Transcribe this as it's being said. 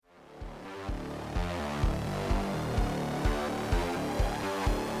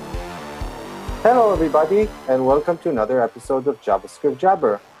Hello, everybody, and welcome to another episode of JavaScript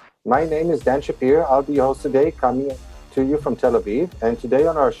Jabber. My name is Dan Shapir. I'll be your host today, coming to you from Tel Aviv. And today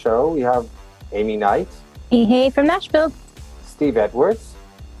on our show, we have Amy Knight. Hey, from Nashville. Steve Edwards.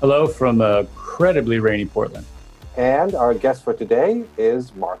 Hello from incredibly rainy Portland. And our guest for today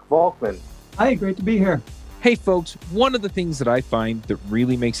is Mark Volkmann. Hi, great to be here. Hey, folks, one of the things that I find that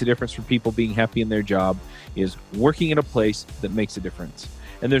really makes a difference for people being happy in their job is working in a place that makes a difference.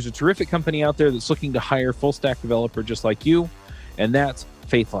 And there's a terrific company out there that's looking to hire full stack developer just like you, and that's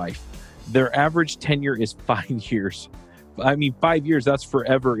Faith Life. Their average tenure is 5 years. 5 years, that's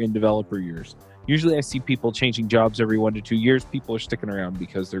forever in developer years. Usually I see people changing jobs every 1 to 2 years. People are sticking around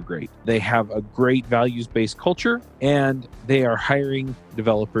because they're great. They have a great values-based culture, and they are hiring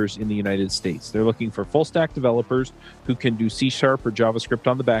developers in the United States. They're looking for full stack developers who can do C# or JavaScript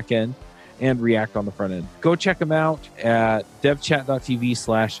on the back end and React on the front end. Go check them out at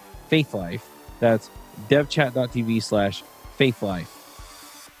devchat.tv/faithlife. That's devchat.tv/faithlife.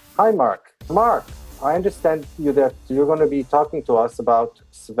 Hi, Mark. Mark, I understand that you're going to be talking to us about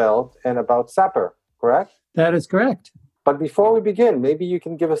Svelte and about Sapper, correct? That is correct. But before we begin, maybe you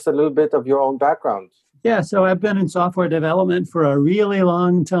can give us a little bit of your own background. Yeah, so I've been in software development for a really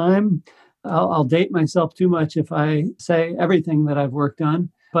long time. I'll date myself too much if I say everything that I've worked on.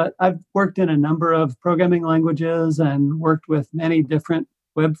 But I've worked in a number of programming languages and worked with many different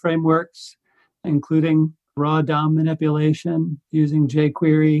web frameworks, including raw DOM manipulation using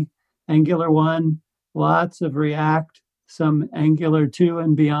jQuery, Angular 1, lots of React, some Angular 2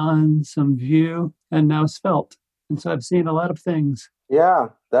 and beyond, some Vue, and now Svelte. And so I've seen a lot of things.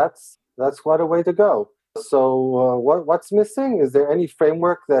 Yeah, that's quite a way to go. So what's missing? Is there any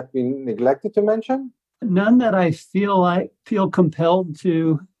framework that we neglected to mention? None that I feel compelled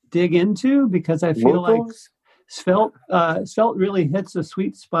to dig into, because I feel like Svelte really hits a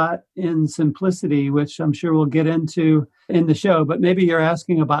sweet spot in simplicity, which I'm sure we'll get into in the show. But maybe you're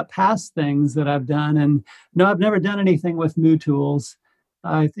asking about past things that I've done. And no, I've never done anything with Mu tools.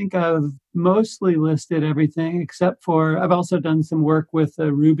 I think I've mostly listed everything except for I've also done some work with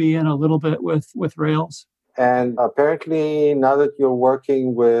Ruby and a little bit with Rails. And apparently, now that you're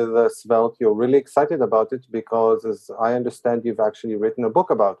working with Svelte, you're really excited about it because, as I understand, you've actually written a book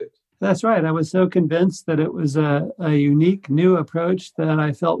about it. That's right. I was so convinced that it was a unique new approach that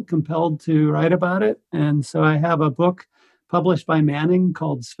I felt compelled to write about it. And so I have a book published by Manning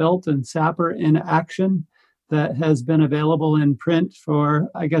called Svelte and Sapper in Action that has been available in print for,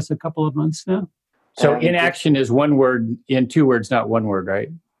 I guess, a couple of months now. So in action is one word, in 2 words, not one word,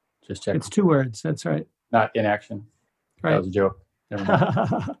 right? Just check. It's 2 words. That's right. Not inaction. Right. That was a joke. Never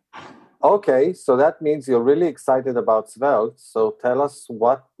mind. Okay, so that means you're really excited about Svelte. So tell us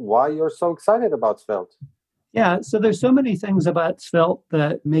why you're so excited about Svelte. Yeah, so there's so many things about Svelte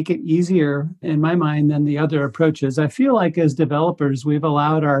that make it easier, in my mind, than the other approaches. I feel like as developers, we've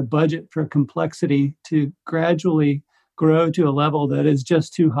allowed our budget for complexity to gradually grow to a level that is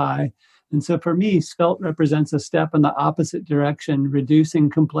just too high. And so for me, Svelte represents a step in the opposite direction, reducing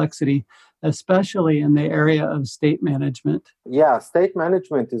complexity, especially in the area of state management. Yeah, state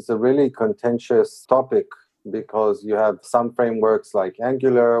management is a really contentious topic because you have some frameworks like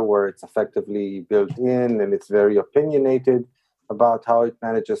Angular where it's effectively built in and it's very opinionated about how it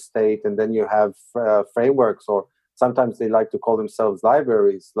manages state. And then you have frameworks, or sometimes they like to call themselves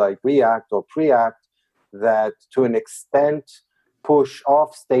libraries like React or Preact, that to an extent push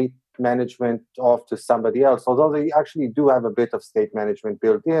off state management off to somebody else, although they actually do have a bit of state management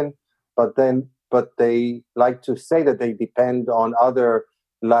built in, but they like to say that they depend on other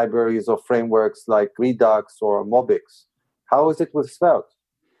libraries or frameworks like Redux or Mobix. How is it with Svelte?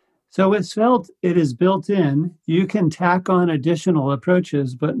 So with Svelte, it is built in. You can tack on additional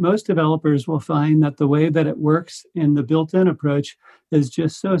approaches, but most developers will find that the way that it works in the built-in approach is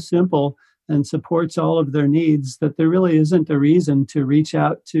just so simple and supports all of their needs that there really isn't a reason to reach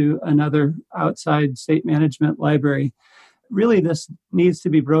out to another outside state management library. Really, this needs to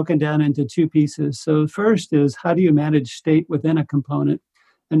be broken down into 2 pieces. So first is, how do you manage state within a component?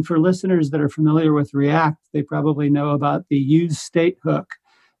 And for listeners that are familiar with React, they probably know about the use state hook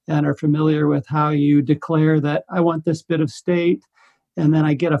and are familiar with how you declare that I want this bit of state, and then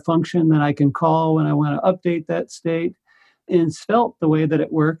I get a function that I can call when I want to update that state. In Svelte, the way that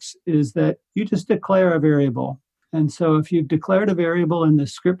it works is that you just declare a variable. And so if you've declared a variable in the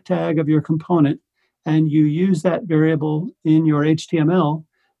script tag of your component and you use that variable in your HTML,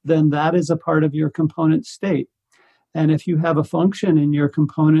 then that is a part of your component state. And if you have a function in your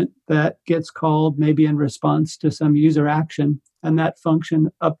component that gets called maybe in response to some user action, and that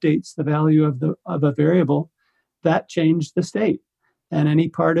function updates the value of a variable, that changed the state. And any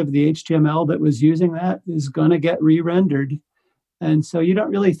part of the HTML that was using that is going to get re-rendered. And so you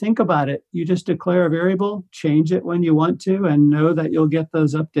don't really think about it. You just declare a variable, change it when you want to, and know that you'll get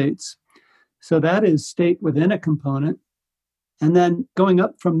those updates. So that is state within a component. And then going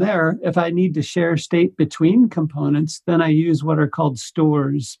up from there, if I need to share state between components, then I use what are called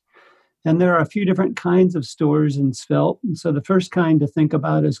stores. And there are a few different kinds of stores in Svelte. And so the first kind to think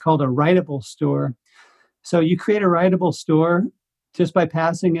about is called a writable store. So you create a writable store just by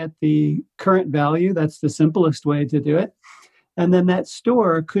passing it the current value. That's the simplest way to do it. And then that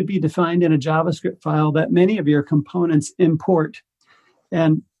store could be defined in a JavaScript file that many of your components import.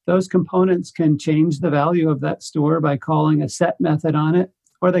 And those components can change the value of that store by calling a set method on it,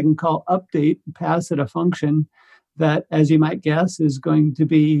 or they can call update and pass it a function that, as you might guess, is going to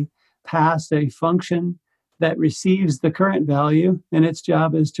be passed a function that receives the current value, and its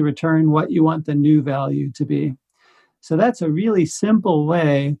job is to return what you want the new value to be. So that's a really simple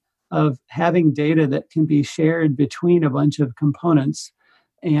way of having data that can be shared between a bunch of components.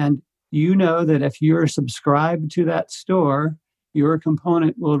 And you know that if you're subscribed to that store, your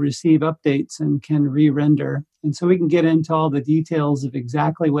component will receive updates and can re-render. And so we can get into all the details of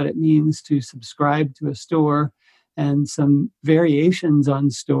exactly what it means to subscribe to a store and some variations on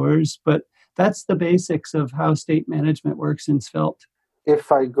stores, but that's the basics of how state management works in Svelte.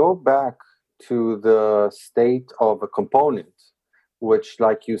 If I go back to the state of a component, which,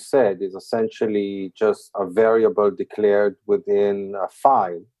 like you said, is essentially just a variable declared within a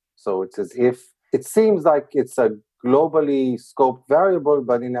file. So it's as if it seems like it's a globally scoped variable,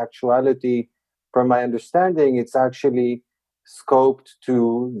 but in actuality, from my understanding, it's actually scoped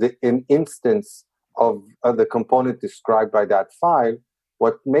to an instance of the component described by that file.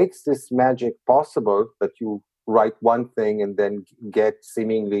 What makes this magic possible, that you write one thing and then get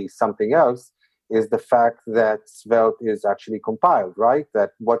seemingly something else, is the fact that Svelte is actually compiled, right?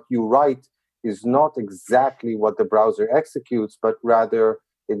 That what you write is not exactly what the browser executes, but rather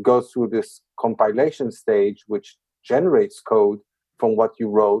it goes through this compilation stage, which generates code from what you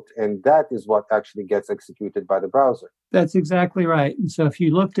wrote, and that is what actually gets executed by the browser. That's exactly right. And so if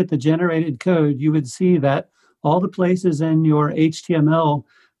you looked at the generated code, you would see that all the places in your HTML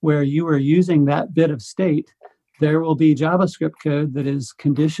where you are using that bit of state, there will be JavaScript code that is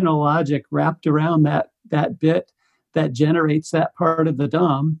conditional logic wrapped around that bit that generates that part of the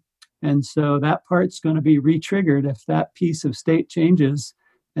DOM. And so that part's going to be re-triggered if that piece of state changes,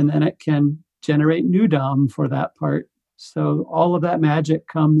 and then it can generate new DOM for that part. So all of that magic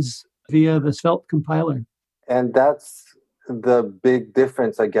comes via the Svelte compiler. And that's the big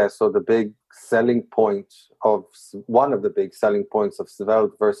difference, I guess, or the big selling point of one of the big selling points of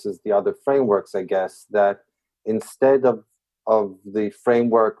Svelte versus the other frameworks, I guess, that instead of the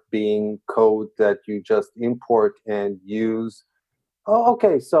framework being code that you just import and use. Oh,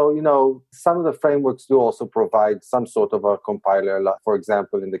 okay. So, some of the frameworks do also provide some sort of a compiler. For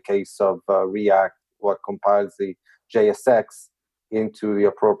example, in the case of React, what compiles the JSX into the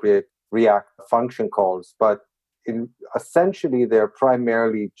appropriate React function calls. But essentially, they're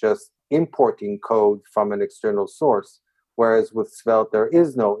primarily just importing code from an external source. Whereas with Svelte, there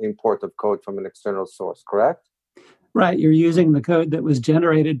is no import of code from an external source, correct? Right. You're using the code that was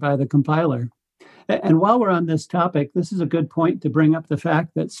generated by the compiler. And while we're on this topic, this is a good point to bring up the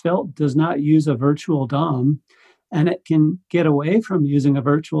fact that Svelte does not use a virtual DOM, and it can get away from using a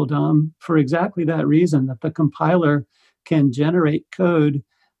virtual DOM for exactly that reason, that the compiler can generate code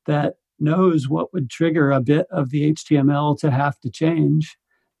that knows what would trigger a bit of the HTML to have to change.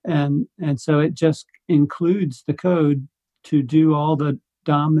 And so it just includes the code to do all the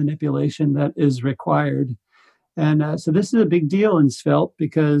DOM manipulation that is required. And so this is a big deal in Svelte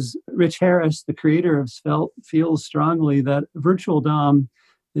because Rich Harris, the creator of Svelte, feels strongly that virtual DOM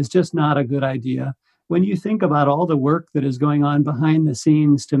is just not a good idea. When you think about all the work that is going on behind the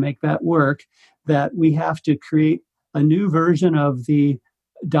scenes to make that work, that we have to create a new version of the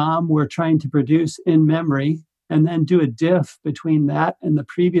DOM we're trying to produce in memory, and then do a diff between that and the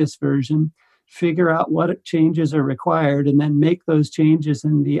previous version, figure out what changes are required, and then make those changes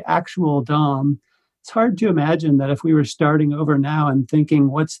in the actual DOM. It's hard to imagine that if we were starting over now and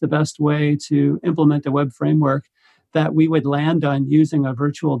thinking what's the best way to implement a web framework, that we would land on using a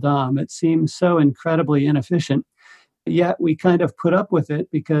virtual DOM. It seems so incredibly inefficient. Yet we kind of put up with it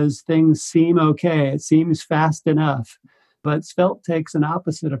because things seem okay. It seems fast enough. But Svelte takes an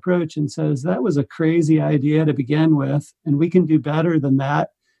opposite approach and says that was a crazy idea to begin with, and we can do better than that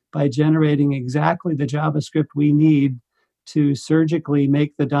by generating exactly the JavaScript we need to surgically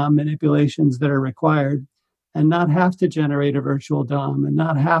make the DOM manipulations that are required and not have to generate a virtual DOM and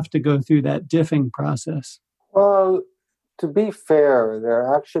not have to go through that diffing process. Well, To be fair, there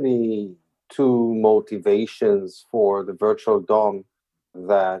are actually two motivations for the virtual DOM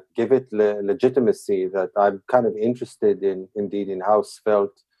that give it legitimacy that I'm kind of interested in, indeed, in how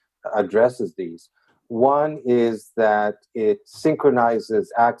Svelte addresses these. One is that it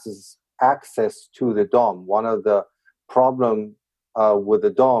synchronizes access to the DOM. One of the problem with the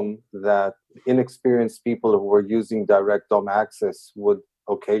DOM that inexperienced people who were using direct DOM access would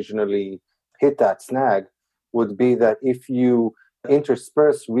occasionally hit that snag would be that if you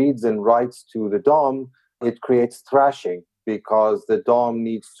intersperse reads and writes to the DOM, it creates thrashing because the DOM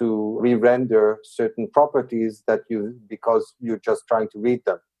needs to re-render certain properties because you're just trying to read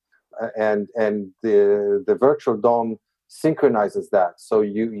them. And the virtual DOM synchronizes that. So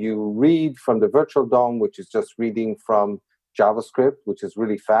you read from the virtual DOM, which is just reading from JavaScript, which is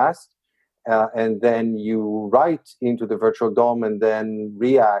really fast. And then you write into the virtual DOM, and then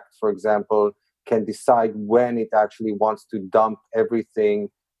React, for example, can decide when it actually wants to dump everything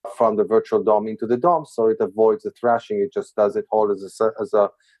from the virtual DOM into the DOM, so it avoids the thrashing. It just does it all as a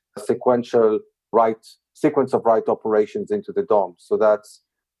sequential sequence of write operations into the DOM. So that's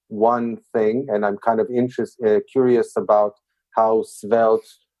one thing, and I'm kind of curious about how Svelte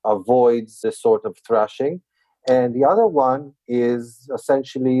avoids this sort of thrashing. And the other one is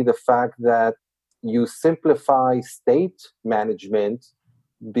essentially the fact that you simplify state management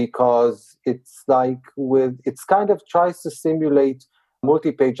because it's kind of tries to simulate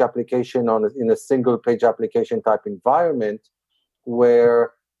multi-page application in a single page application type environment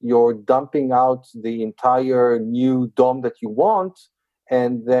where you're dumping out the entire new DOM that you want,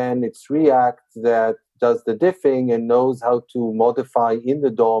 and then it's React that does the diffing and knows how to modify in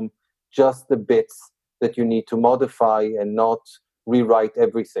the DOM just the bits that you need to modify and not rewrite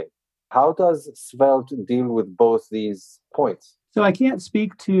everything. How does Svelte deal with both these points? So I can't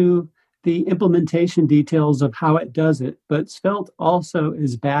speak to the implementation details of how it does it, but Svelte also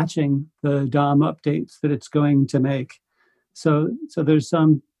is batching the DOM updates that it's going to make. So there's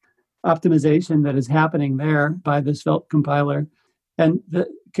some optimization that is happening there by the Svelte compiler. And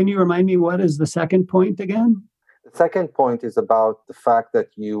can you remind me, what is the second point again? The second point is about the fact that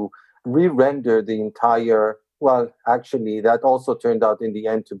you re-render the entire, well, actually, that also turned out in the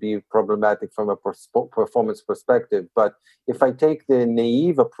end to be problematic from a performance perspective. But if I take the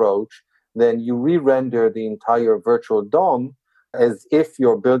naive approach, then you re-render the entire virtual DOM as if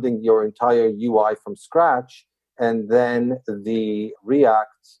you're building your entire UI from scratch, and then the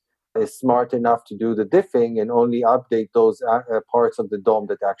React is smart enough to do the diffing and only update those parts of the DOM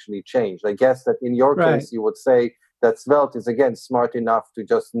that actually changed. I guess that in your case, you would say that Svelte is, again, smart enough to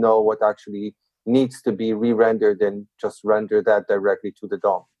just know what actually needs to be re-rendered and just render that directly to the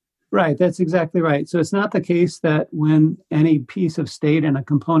DOM. Right, that's exactly right. So it's not the case that when any piece of state in a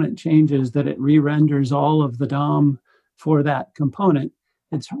component changes that it re-renders all of the DOM for that component.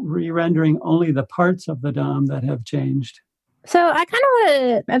 It's re-rendering only the parts of the DOM that have changed. So I kind of want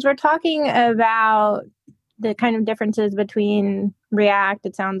to, as we're talking about the kind of differences between React,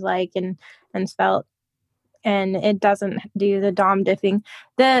 it sounds like, and Svelte, and it doesn't do the DOM diffing.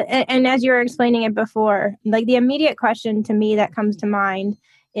 And as you were explaining it before, like the immediate question to me that comes to mind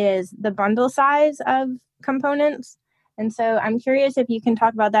is the bundle size of components. And so I'm curious if you can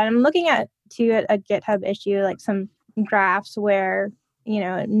talk about that. I'm looking at a GitHub issue, like some graphs where,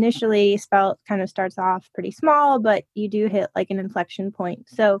 initially Svelte kind of starts off pretty small, but you do hit like an inflection point.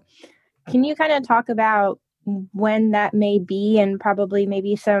 So can you kind of talk about when that may be, and probably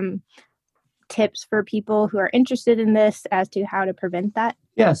maybe some tips for people who are interested in this as to how to prevent that?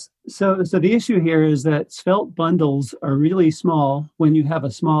 Yes. So the issue here is that Svelte bundles are really small when you have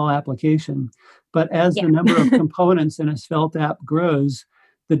a small application. But as the number of components in a Svelte app grows,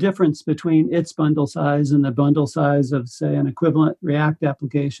 the difference between its bundle size and the bundle size of, say, an equivalent React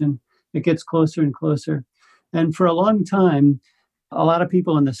application, it gets closer and closer. And for a long time, a lot of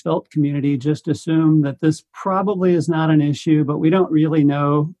people in the Svelte community just assume that this probably is not an issue, but we don't really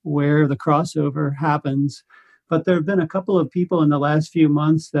know where the crossover happens. But there have been a couple of people in the last few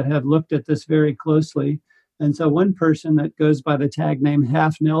months that have looked at this very closely. And so one person that goes by the tag name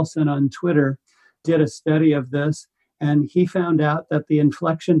Half Nelson on Twitter did a study of this, and he found out that the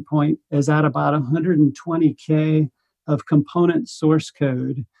inflection point is at about 120K of component source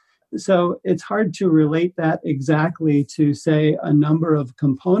code. So it's hard to relate that exactly to, say, a number of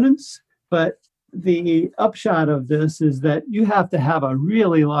components, but the upshot of this is that you have to have a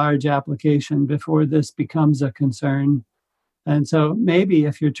really large application before this becomes a concern. And so maybe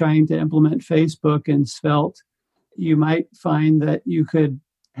if you're trying to implement Facebook in Svelte, you might find that you could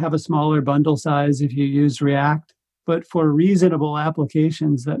have a smaller bundle size if you use React, but for reasonable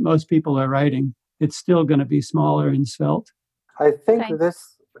applications that most people are writing, it's still going to be smaller in Svelte. I think Thanks.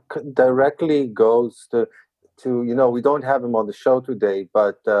 this directly goes to we don't have him on the show today,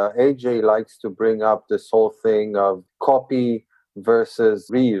 but AJ likes to bring up this whole thing of copy versus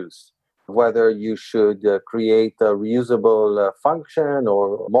reuse, whether you should create a reusable function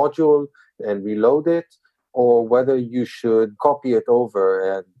or module and reload it, or whether you should copy it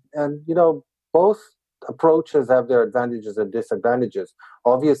over. And both approaches have their advantages and disadvantages.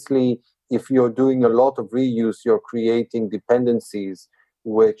 Obviously, if you're doing a lot of reuse, you're creating dependencies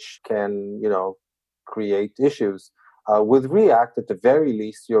which can, create issues. With React, at the very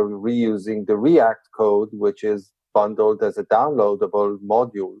least, you're reusing the React code, which is bundled as a downloadable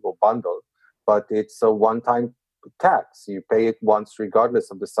module or bundle, but it's a one-time tax. You pay it once regardless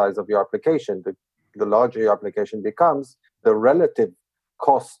of the size of your application. The larger your application becomes, the relative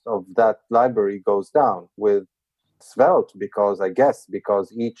cost of that library goes down. With Svelte, because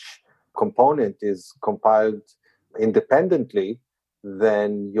each component is compiled independently,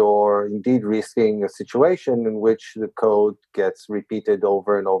 then you're indeed risking a situation in which the code gets repeated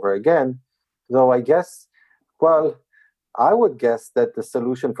over and over again. Though I would guess that the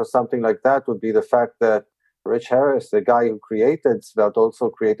solution for something like that would be the fact that Rich Harris, the guy who created Svelte, also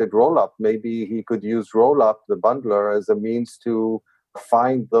created Rollup. Maybe he could use Rollup, the bundler, as a means to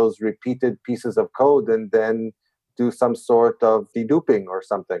find those repeated pieces of code and then do some sort of deduping or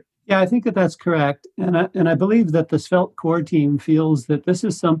something. Yeah, I think that's correct. And I believe that the Svelte core team feels that this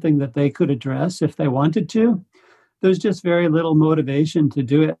is something that they could address if they wanted to. There's just very little motivation to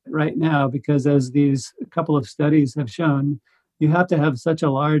do it right now because, as these couple of studies have shown, you have to have such a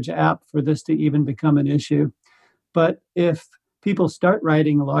large app for this to even become an issue. But if people start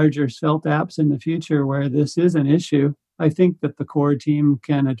writing larger Svelte apps in the future where this is an issue, I think that the core team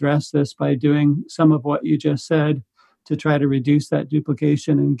can address this by doing some of what you just said to try to reduce that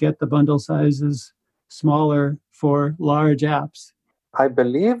duplication and get the bundle sizes smaller for large apps. I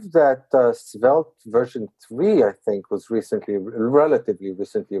believe that Svelte version 3, I think, was relatively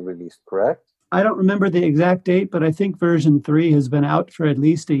recently released, correct? I don't remember the exact date, but I think version 3 has been out for at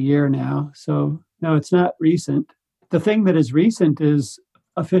least a year now. So, no, it's not recent. The thing that is recent is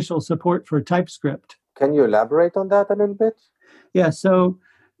official support for TypeScript. Can you elaborate on that a little bit? Yeah, so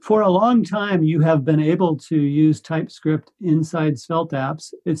for a long time, you have been able to use TypeScript inside Svelte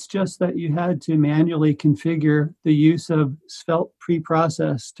apps. It's just that you had to manually configure the use of Svelte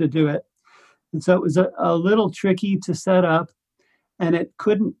preprocess to do it. And so it was a little tricky to set up, and it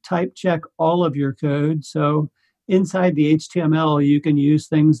couldn't type check all of your code. So inside the HTML, you can use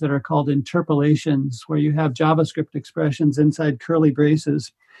things that are called interpolations, where you have JavaScript expressions inside curly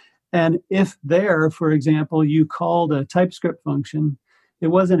braces. And if there, for example, you called a TypeScript function, it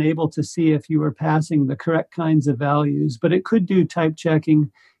wasn't able to see if you were passing the correct kinds of values, but it could do type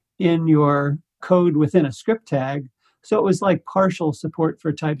checking in your code within a script tag. So it was like partial support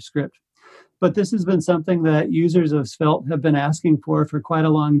for TypeScript. But this has been something that users of Svelte have been asking for quite a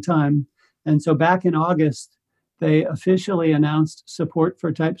long time. And so back in August, they officially announced support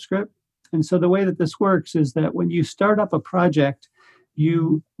for TypeScript. And so the way that this works is that when you start up a project,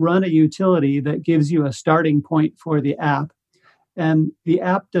 you run a utility that gives you a starting point for the app. And the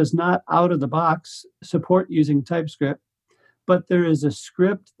app does not out of the box support using TypeScript, but there is a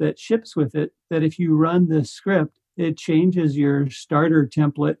script that ships with it that if you run this script, it changes your starter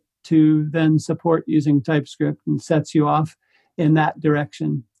template to then support using TypeScript and sets you off in that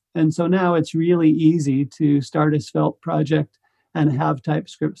direction. And so now it's really easy to start a Svelte project and have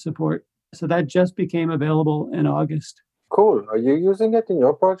TypeScript support. So that just became available in August. Cool. Are you using it in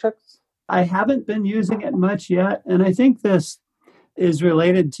your projects? I haven't been using it much yet. And I think this is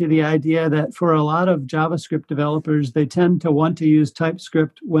related to the idea that for a lot of JavaScript developers, they tend to want to use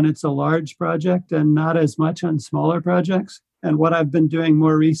TypeScript when it's a large project and not as much on smaller projects. And what I've been doing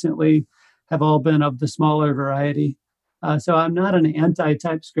more recently have all been of the smaller variety. So I'm not an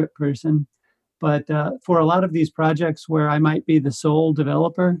anti-TypeScript person, but for a lot of these projects where I might be the sole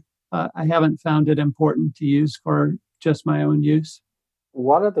developer, I haven't found it important to use for just my own use.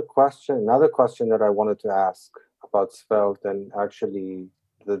 Another question that I wanted to ask about Svelte, and actually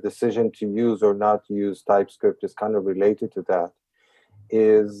the decision to use or not use TypeScript is kind of related to that,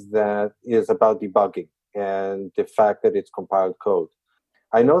 is about debugging and the fact that it's compiled code.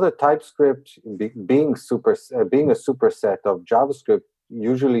 I know that TypeScript, being a superset of JavaScript,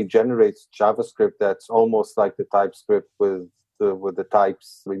 usually generates JavaScript that's almost like the TypeScript with the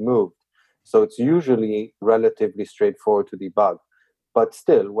types removed. So it's usually relatively straightforward to debug. But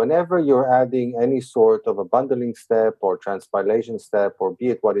still, whenever you're adding any sort of a bundling step or transpilation step, or be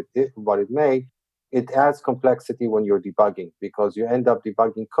it what it may, it adds complexity when you're debugging, because you end up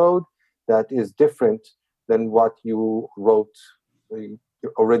debugging code that is different than what you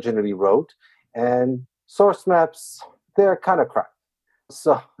originally wrote. And source maps, they're kind of crap.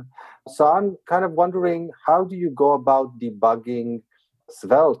 So I'm kind of wondering, how do you go about debugging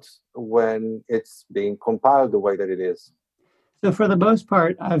Svelte when it's being compiled the way that it is? So for the most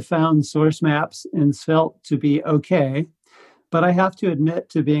part, I've found source maps in Svelte to be okay, but I have to admit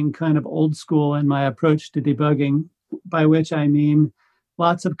to being kind of old school in my approach to debugging, by which I mean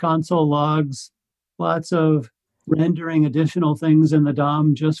lots of console logs, lots of rendering additional things in the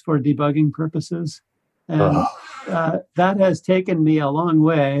DOM just for debugging purposes. And that has taken me a long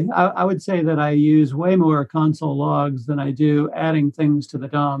way. I would say that I use way more console logs than I do adding things to the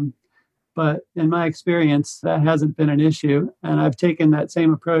DOM. But in my experience, that hasn't been an issue. And I've taken that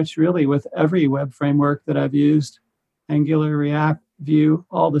same approach really with every web framework that I've used. Angular, React, Vue,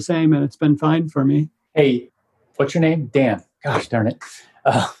 all the same, and it's been fine for me. Hey, what's your name? Dan. Gosh darn it.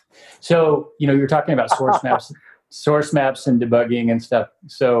 So, you're talking about source maps and debugging and stuff.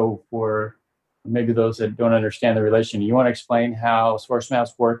 So for maybe those that don't understand the relation, you want to explain how source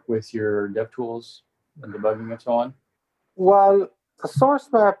maps work with your dev tools and debugging and so on? Well, a source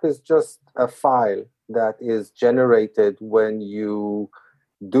map is just a file that is generated when you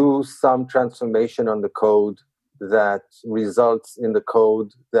do some transformation on the code that results in the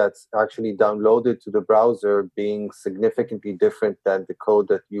code that's actually downloaded to the browser being significantly different than the code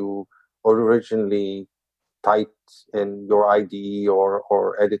that you originally typed in your IDE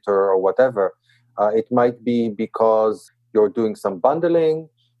or editor or whatever. It might be because you're doing some bundling,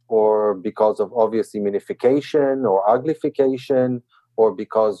 or because of obviously minification or uglification, or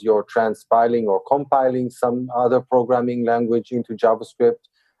because you're transpiling or compiling some other programming language into JavaScript.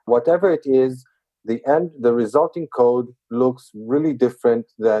 Whatever it is, the resulting code looks really different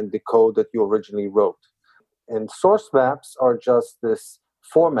than the code that you originally wrote. And source maps are just this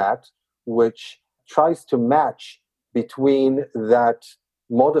format which tries to match between that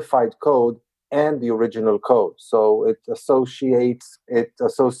modified code and the original code. So it associates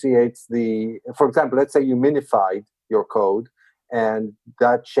for example, let's say you minified your code, and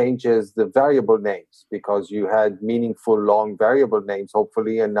that changes the variable names because you had meaningful long variable names,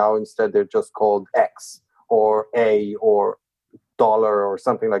 hopefully, and now instead they're just called X or A or dollar or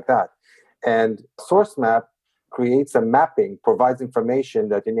something like that. And source map creates a mapping, provides information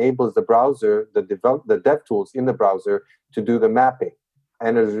that enables the browser, the dev tools in the browser to do the mapping.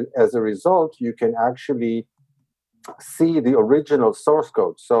 And as a result, you can actually see the original source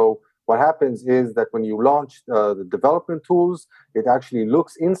code. So what happens is that when you launch the development tools, it actually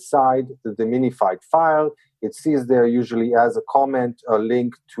looks inside the minified file. It sees there usually as a comment a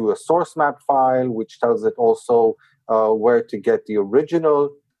link to a source map file, which tells it also where to get the original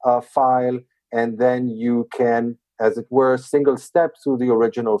file. And then you can, as it were, single step through the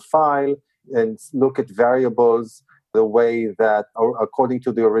original file and look at variables the way that, or according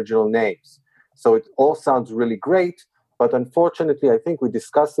to the original names. So it all sounds really great, but unfortunately, I think we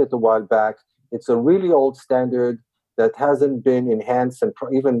discussed it a while back. It's a really old standard that hasn't been enhanced and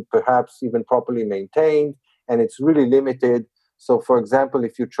perhaps even properly maintained, and it's really limited. So for example,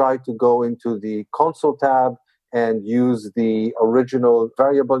 if you try to go into the console tab and use the original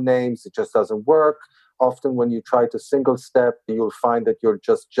variable names, it just doesn't work. Often when you try to single step, you'll find that you're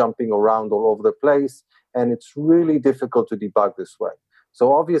just jumping around all over the place, and it's really difficult to debug this way.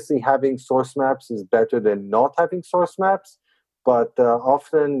 So obviously having source maps is better than not having source maps, but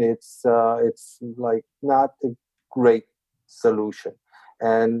often it's like not a great solution.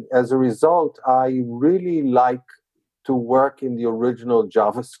 And as a result, I really like to work in the original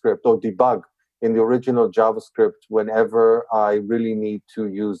JavaScript or debug in the original JavaScript whenever I really need to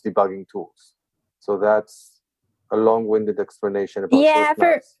use debugging tools. So that's a long-winded explanation about source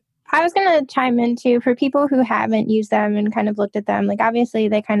maps. I was going to chime in too, for people who haven't used them and kind of looked at them, like obviously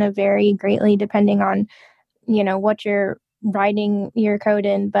they kind of vary greatly depending on, what you're writing your code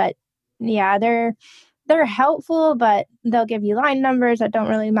in. But yeah, they're helpful, but they'll give you line numbers that don't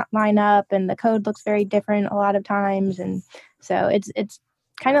really line up, and the code looks very different a lot of times. And so it's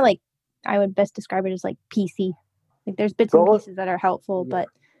kind of like, I would best describe it as like PC. Like there's bits and pieces that are helpful, but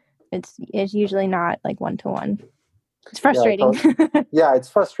it's usually not like one-to-one. It's frustrating. Yeah, it's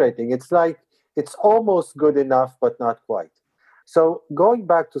frustrating. It's like, it's almost good enough, but not quite. So going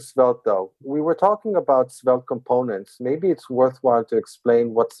back to Svelte, though, we were talking about Svelte components. Maybe it's worthwhile to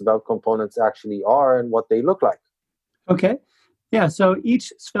explain what Svelte components actually are and what they look like. Okay. Yeah, so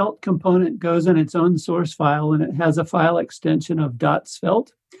each Svelte component goes in its own source file, and it has a file extension of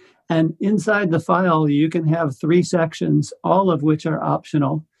 .svelte. And inside the file, you can have 3 sections, all of which are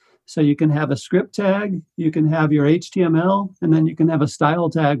optional. So you can have a script tag, you can have your HTML, and then you can have a style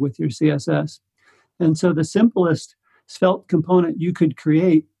tag with your CSS. And so the simplest Svelte component you could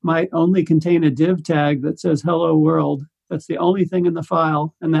create might only contain a div tag that says hello world. That's the only thing in the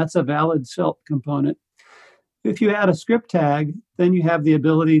file, and that's a valid Svelte component. If you add a script tag, then you have the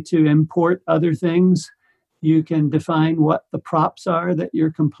ability to import other things. You can define what the props are that your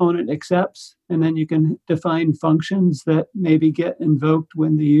component accepts, and then you can define functions that maybe get invoked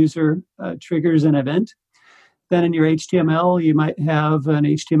when the user triggers an event. Then in your HTML, you might have an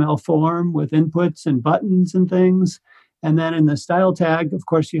HTML form with inputs and buttons and things. And then in the style tag, of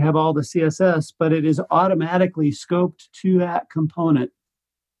course, you have all the CSS, but it is automatically scoped to that component.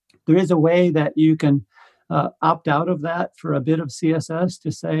 There is a way that you can opt out of that for a bit of CSS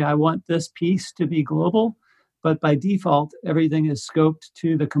to say, I want this piece to be global. But by default, everything is scoped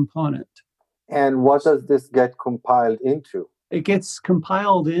to the component. And what does this get compiled into? It gets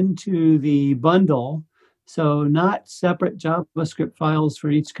compiled into the bundle. So not separate JavaScript files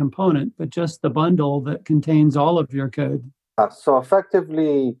for each component, but just the bundle that contains all of your code. So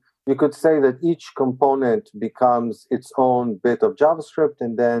effectively, you could say that each component becomes its own bit of JavaScript,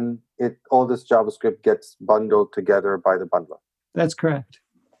 and then all this JavaScript gets bundled together by the bundler. That's correct.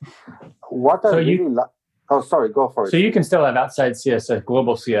 What I really like... Oh, sorry, go for it. So you can still have outside CSS,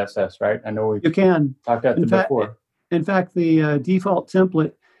 global CSS, right? I know you can talked about that before. In fact, the default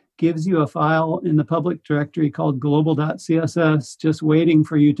template gives you a file in the public directory called global.css, just waiting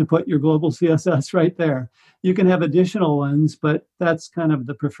for you to put your global CSS right there. You can have additional ones, but that's kind of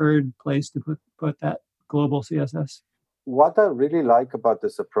the preferred place to put that global CSS. What I really like about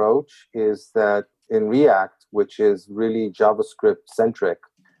this approach is that in React, which is really JavaScript-centric,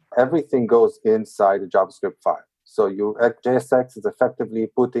 everything goes inside a JavaScript file. So JSX is effectively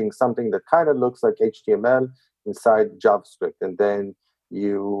putting something that kind of looks like HTML inside JavaScript. And then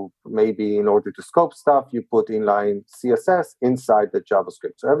you maybe, in order to scope stuff, you put inline CSS inside the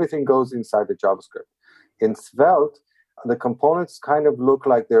JavaScript. So everything goes inside the JavaScript. In Svelte, the components kind of look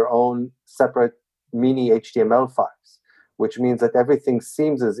like their own separate mini HTML files, which means that everything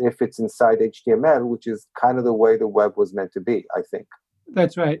seems as if it's inside HTML, which is kind of the way the web was meant to be, I think.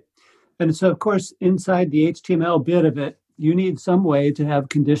 That's right. And so, of course, inside the HTML bit of it, you need some way to have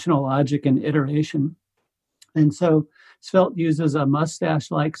conditional logic and iteration. And so Svelte uses a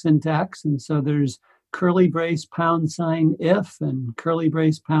mustache-like syntax. And so there's curly brace # if and curly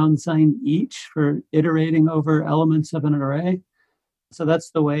brace # each for iterating over elements of an array. So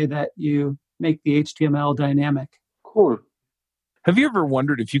that's the way that you make the HTML dynamic. Cool. Have you ever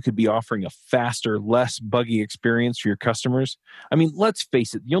wondered if you could be offering a faster, less buggy experience for your customers? I mean, let's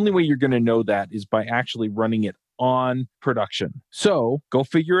face it, the only way you're going to know that is by actually running it on production. So go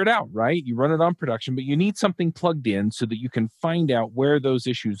figure it out, right? You run it on production, but you need something plugged in so that you can find out where those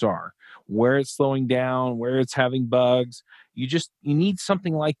issues are, where it's slowing down, where it's having bugs. You need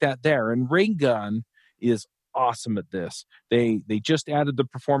something like that there. And Raygun is awesome at this. They just added the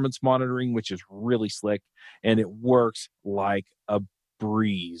performance monitoring, which is really slick, and it works like a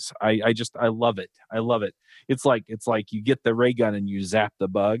breeze. I love it. I love it. It's like you get the ray gun and you zap the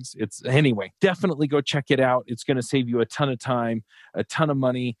bugs. Anyway, definitely go check it out. It's going to save you a ton of time, a ton of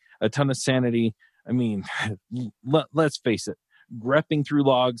money, a ton of sanity. I mean, let's face it. Grepping through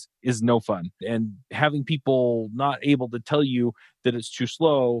logs is no fun, and having people not able to tell you that it's too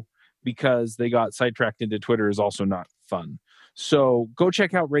slow because they got sidetracked into Twitter is also not fun. So go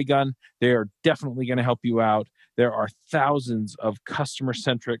check out Raygun. They are definitely going to help you out. There are thousands of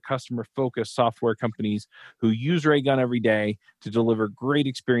customer-centric, customer-focused software companies who use Raygun every day to deliver great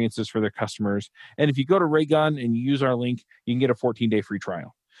experiences for their customers. And if you go to Raygun and you use our link, you can get a 14-day free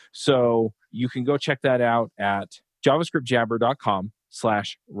trial. So you can go check that out at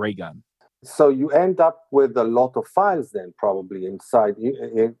javascriptjabber.com/Raygun. So you end up with a lot of files then probably inside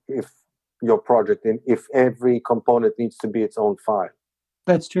if your project, if every component needs to be its own file.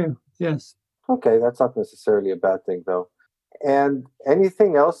 That's true, yes. Okay, that's not necessarily a bad thing though. And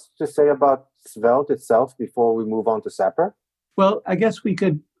anything else to say about Svelte itself before we move on to Sapper? Well, I guess we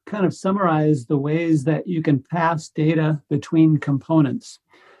could kind of summarize the ways that you can pass data between components.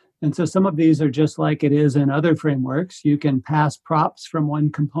 And so some of these are just like it is in other frameworks. You can pass props from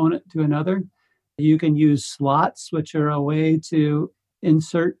one component to another. You can use slots, which are a way to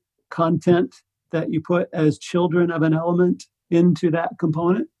insert content that you put as children of an element into that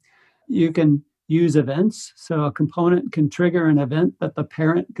component. You can use events. So a component can trigger an event that the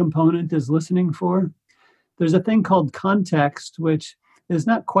parent component is listening for. There's a thing called context, which is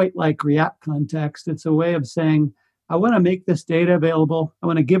not quite like React context. It's a way of saying, I want to make this data available. I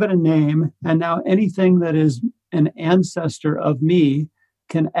want to give it a name. And now anything that is an ancestor of me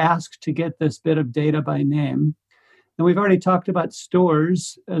can ask to get this bit of data by name. And we've already talked about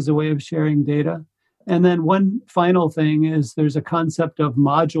stores as a way of sharing data. And then one final thing is there's a concept of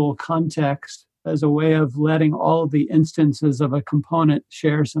module context as a way of letting all of the instances of a component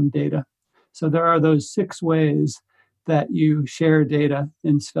share some data. So there are those 6 ways that you share data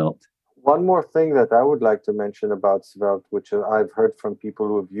in Svelte. One more thing that I would like to mention about Svelte, which I've heard from people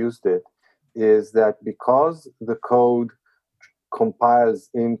who have used it, is that because the code compiles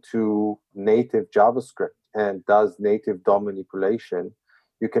into native JavaScript and does native DOM manipulation,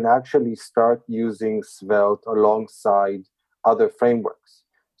 you can actually start using Svelte alongside other frameworks.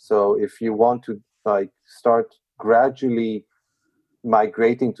 So if you want to start gradually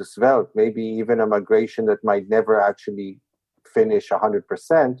migrating to Svelte, maybe even a migration that might never actually finish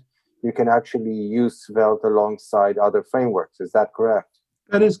 100%, you can actually use Svelte alongside other frameworks. Is that correct?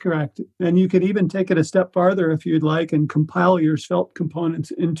 That is correct. And you could even take it a step farther if you'd like and compile your Svelte components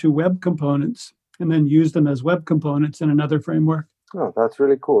into web components and then use them as web components in another framework. Oh, that's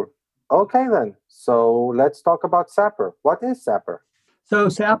really cool. Okay, then. So let's talk about Sapper. What is Sapper? So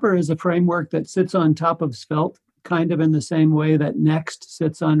Sapper is a framework that sits on top of Svelte, kind of in the same way that Next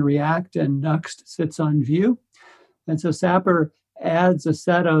sits on React and Nuxt sits on Vue. And so Sapper adds a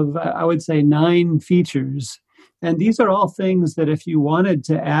set of, I would say, 9 features. And these are all things that if you wanted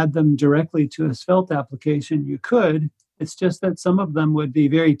to add them directly to a Svelte application, you could. It's just that some of them would be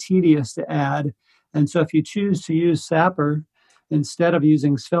very tedious to add. And so if you choose to use Sapper instead of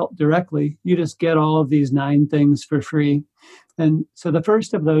using Svelte directly, you just get all of these 9 things for free. And so the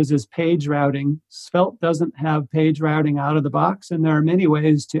first of those is page routing. Svelte doesn't have page routing out of the box, and there are many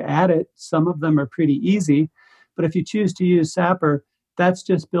ways to add it. Some of them are pretty easy. But if you choose to use Sapper, that's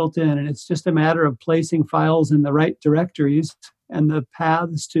just built in, and it's just a matter of placing files in the right directories, and the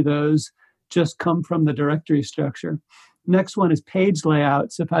paths to those just come from the directory structure. Next one is page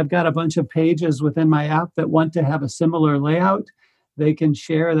layouts. If I've got a bunch of pages within my app that want to have a similar layout, they can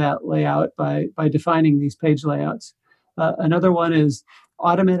share that layout by defining these page layouts. Another one is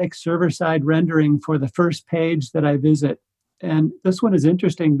automatic server-side rendering for the first page that I visit. And this one is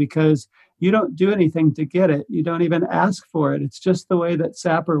interesting because you don't do anything to get it. You don't even ask for it. It's just the way that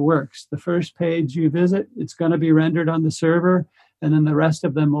Sapper works. The first page you visit, it's going to be rendered on the server, and then the rest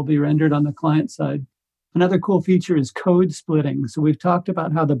of them will be rendered on the client side. Another cool feature is code splitting. So we've talked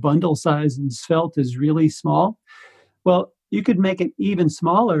about how the bundle size in Svelte is really small. Well, you could make it even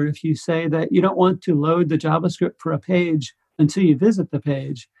smaller if you say that you don't want to load the JavaScript for a page until you visit the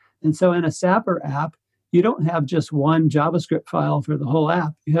page. And so in a Sapper app, you don't have just one JavaScript file for the whole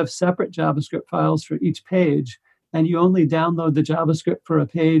app. You have separate JavaScript files for each page, and you only download the JavaScript for a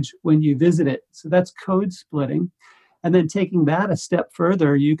page when you visit it. So that's code splitting. And then taking that a step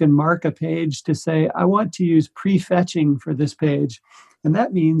further, you can mark a page to say, I want to use prefetching for this page. And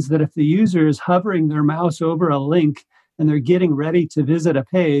that means that if the user is hovering their mouse over a link and they're getting ready to visit a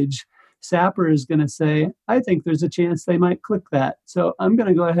page, Sapper is going to say, I think there's a chance they might click that. So I'm going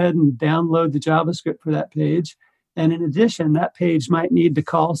to go ahead and download the JavaScript for that page. And in addition, that page might need to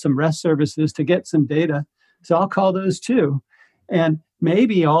call some REST services to get some data. So I'll call those too. And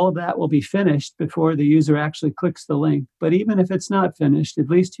maybe all of that will be finished before the user actually clicks the link. But even if it's not finished, at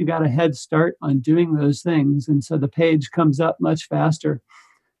least you got a head start on doing those things. And so the page comes up much faster.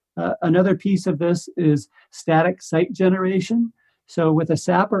 Another piece of this is static site generation. So with a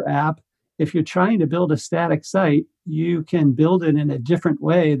Sapper app, if you're trying to build a static site, you can build it in a different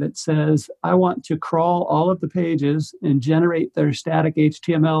way that says, I want to crawl all of the pages and generate their static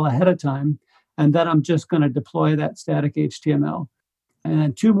HTML ahead of time, and then I'm just going to deploy that static HTML. And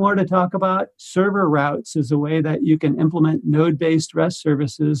then 2 more to talk about. Server routes is a way that you can implement node-based REST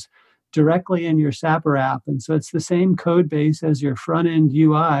services directly in your Sapper app. And so it's the same code base as your front-end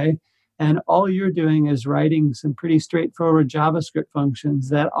UI, and all you're doing is writing some pretty straightforward JavaScript functions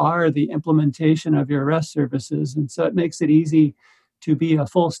that are the implementation of your REST services. And so it makes it easy to be a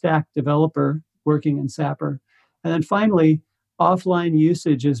full stack developer working in Sapper. And then finally, offline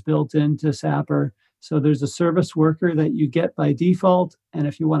usage is built into Sapper. So there's a service worker that you get by default. And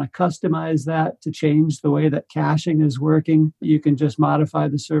if you want to customize that to change the way that caching is working, you can just modify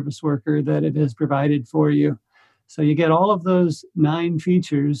the service worker that it has provided for you. So you get all of those 9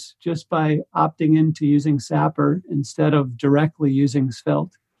 features just by opting into using Sapper instead of directly using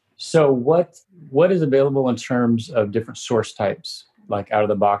Svelte. So what is available in terms of different source types, like out of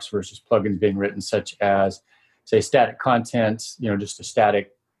the box versus plugins being written, such as, say, static content, just a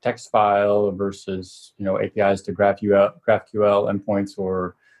static text file versus, APIs to GraphQL endpoints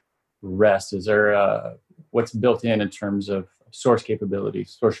or REST? Is there what's built in terms of source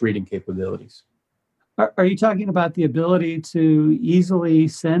capabilities, source reading capabilities? Are you talking about the ability to easily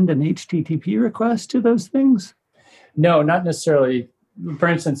send an HTTP request to those things? No, not necessarily. For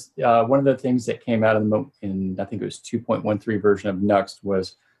instance, one of the things that came out in I think it was 2.13 version of Nuxt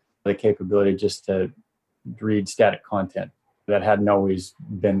was the capability just to read static content that hadn't always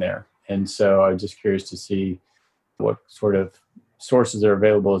been there. And so I was just curious to see what sort of sources are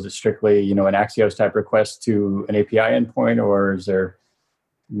available. Is it strictly, an Axios type request to an API endpoint, or is there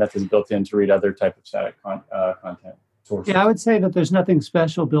methods built in to read other type of static content sources? Yeah, I would say that there's nothing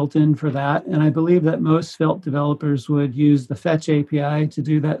special built in for that. And I believe that most Svelte developers would use the Fetch API to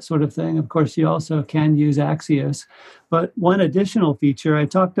do that sort of thing. Of course, you also can use Axios. But one additional feature, I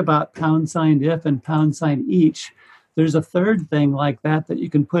talked about #if and #each. There's a third thing like that you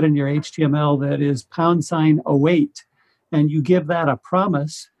can put in your HTML that is #await. And you give that a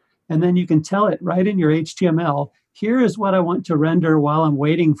promise. And then you can tell it right in your HTML, here is what I want to render while I'm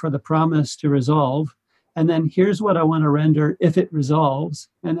waiting for the promise to resolve. And then here's what I want to render if it resolves.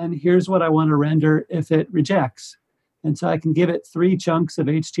 And then here's what I want to render if it rejects. And so I can give it 3 chunks of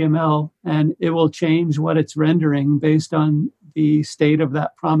HTML, and it will change what it's rendering based on the state of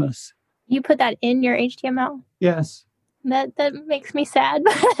that promise. You put that in your HTML? Yes. That makes me sad,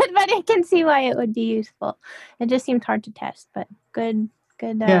 but I can see why it would be useful. It just seems hard to test, but good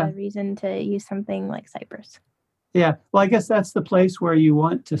reason to use something like Cypress. Yeah. Well, I guess that's the place where you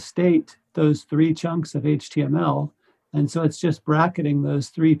want to state those 3 chunks of HTML. And so it's just bracketing those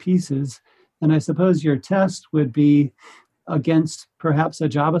 3 pieces. And I suppose your test would be against perhaps a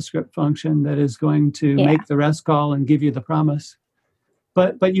JavaScript function that is going to make the REST call and give you the promise.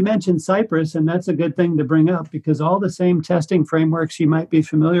 But you mentioned Cypress, and that's a good thing to bring up because all the same testing frameworks you might be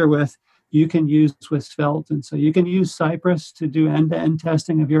familiar with, you can use with Svelte. And so you can use Cypress to do end-to-end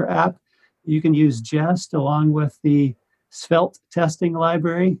testing of your app. You can use Jest along with the Svelte testing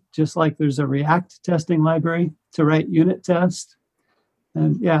library, just like there's a React testing library to write unit tests.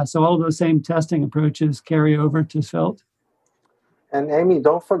 And so all of those same testing approaches carry over to Svelte. And Amy,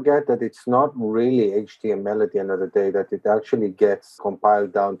 don't forget that it's not really HTML at the end of the day, that it actually gets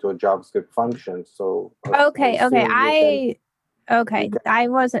compiled down to a JavaScript function. So I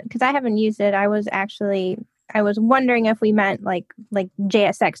wasn't, because I haven't used it. I was wondering if we meant like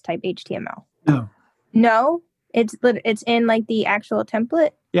JSX type HTML. No, it's in like the actual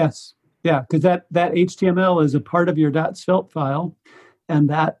template. Yes, because that HTML is a part of your .svelte file, and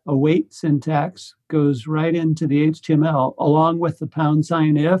that await syntax goes right into the HTML along with the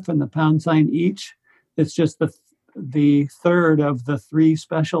 #if and the #each. It's just the third of the 3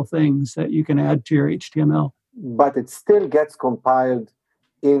 special things that you can add to your HTML. But it still gets compiled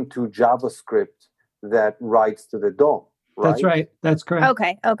into JavaScript that writes to the DOM, right? That's right. That's correct.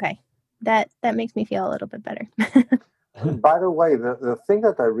 Okay. That makes me feel a little bit better. By the way, the thing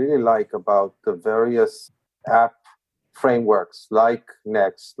that I really like about the various app frameworks like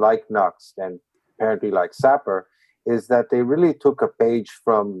Next, like Nuxt, and apparently like Sapper, is that they really took a page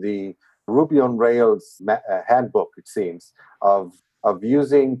from the Ruby on Rails handbook, it seems, of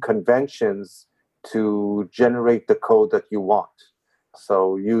using conventions to generate the code that you want.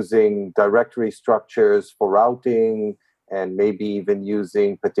 So using directory structures for routing, and maybe even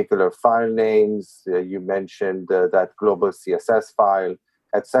using particular file names. You mentioned that global CSS file,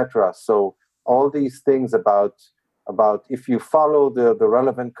 etc. So all these things about if you follow the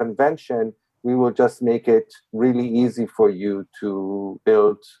relevant convention, we will just make it really easy for you to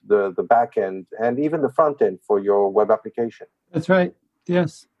build the back end and even the front end for your web application. That's right.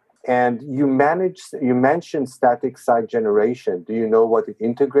 Yes. And you mentioned static site generation. Do you know what it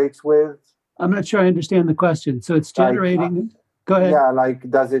integrates with? I'm not sure I understand the question. So it's generating. Go ahead. Yeah,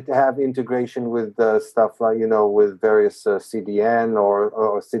 does it have integration with stuff with various CDN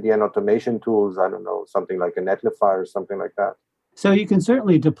or CDN automation tools? I don't know, something like a Netlify or something like that. So you can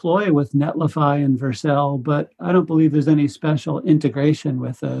certainly deploy with Netlify and Vercel, but I don't believe there's any special integration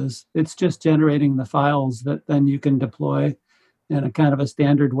with those. It's just generating the files that then you can deploy in a kind of a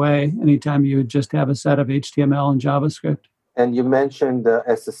standard way anytime you would just have a set of HTML and JavaScript. And you mentioned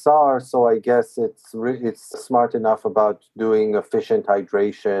SSR, so I guess it's smart enough about doing efficient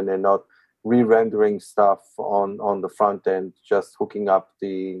hydration and not re-rendering stuff on the front end, just hooking up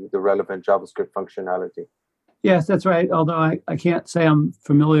the relevant JavaScript functionality. Yes, that's right. Although I can't say I'm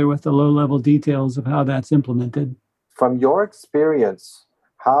familiar with the low-level details of how that's implemented. From your experience,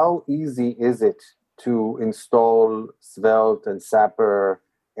 how easy is it to install Svelte and Sapper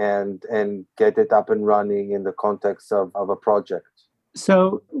and get it up and running in the context of a project?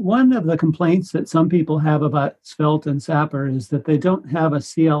 So one of the complaints that some people have about Svelte and Sapper is that they don't have a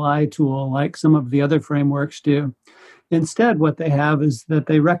CLI tool like some of the other frameworks do. Instead, what they have is that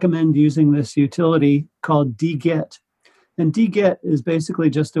they recommend using this utility called dget. And dget is basically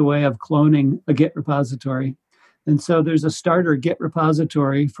just a way of cloning a Git repository. And so there's a starter Git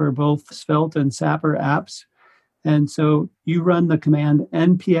repository for both Svelte and Sapper apps. And so you run the command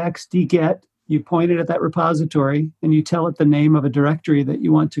npx dget, you point it at that repository, and you tell it the name of a directory that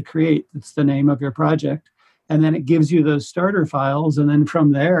you want to create. That's the name of your project. And then it gives you those starter files. And then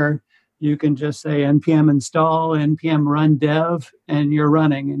from there, you can just say npm install, npm run dev, and you're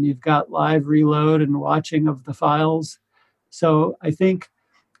running. And you've got live reload and watching of the files. So I think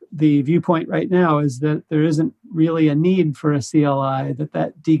the viewpoint right now is that there isn't really a need for a CLI,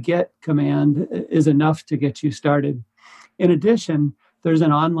 that dget command is enough to get you started. In addition, there's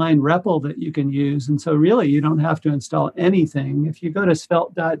an online REPL that you can use. And so really, you don't have to install anything. If you go to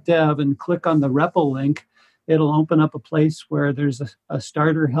svelte.dev and click on the REPL link, it'll open up a place where there's a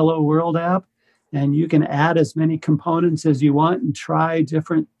starter Hello World app, and you can add as many components as you want and try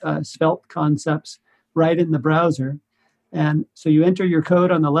different Svelte concepts right in the browser. And so you enter your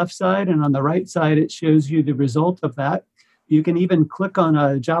code on the left side, and on the right side, it shows you the result of that. You can even click on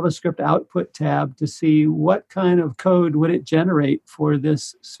a JavaScript output tab to see what kind of code would it generate for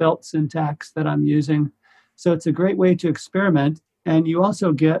this Svelte syntax that I'm using. So it's a great way to experiment. And you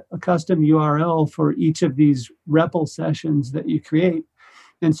also get a custom URL for each of these REPL sessions that you create.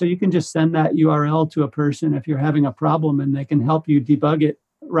 And so you can just send that URL to a person if you're having a problem, and they can help you debug it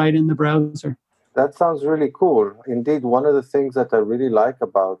right in the browser. That sounds really cool. Indeed, one of the things that I really like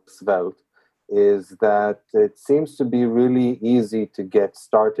about Svelte is that it seems to be really easy to get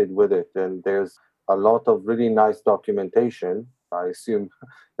started with it. And there's a lot of really nice documentation. I assume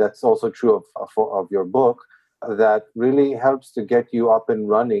that's also true of your book, that really helps to get you up and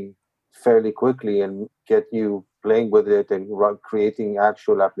running fairly quickly and get you playing with it and creating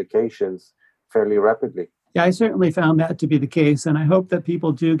actual applications fairly rapidly. Yeah, I certainly found that to be the case, and I hope that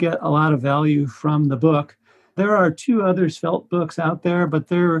people do get a lot of value from the book. There are 2 other Svelte books out there, but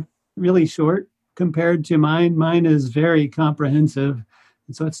they're really short compared to mine. Mine is very comprehensive.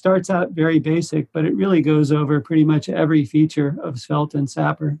 And so it starts out very basic, but it really goes over pretty much every feature of Svelte and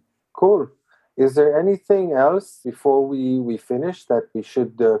Sapper. Cool. Is there anything else before we finish that we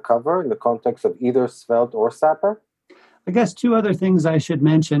should cover in the context of either Svelte or Sapper? I guess 2 other things I should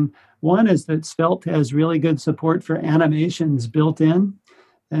mention. One is that Svelte has really good support for animations built in.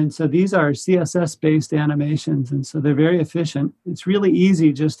 And so these are CSS-based animations, and so they're very efficient. It's really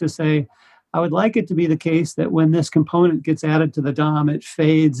easy just to say, I would like it to be the case that when this component gets added to the DOM, it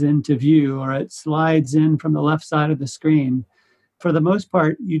fades into view or it slides in from the left side of the screen. For the most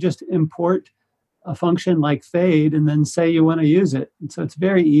part, you just import a function like fade and then say you want to use it. And so it's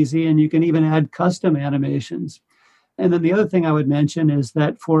very easy, and you can even add custom animations. And then the other thing I would mention is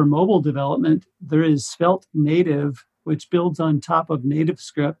that for mobile development, there is Svelte Native, which builds on top of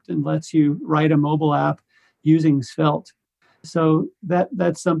NativeScript and lets you write a mobile app using Svelte. So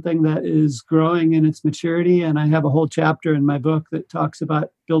that's something that is growing in its maturity. And I have a whole chapter in my book that talks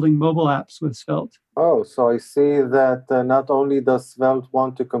about building mobile apps with Svelte. Oh, so I see that not only does Svelte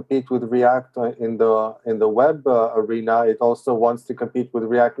want to compete with React in the web arena, it also wants to compete with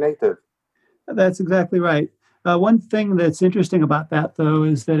React Native. That's exactly right. One thing that's interesting about that, though,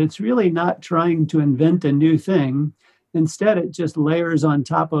 is that it's really not trying to invent a new thing. Instead, it just layers on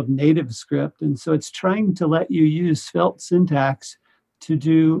top of NativeScript. And so it's trying to let you use Svelte syntax to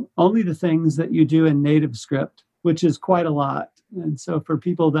do only the things that you do in NativeScript, which is quite a lot. And so for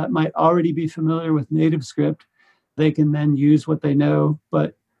people that might already be familiar with NativeScript, they can then use what they know,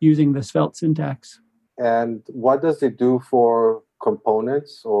 but using the Svelte syntax. And what does it do for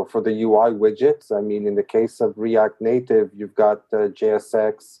components or for the UI widgets? I mean, in the case of React Native, you've got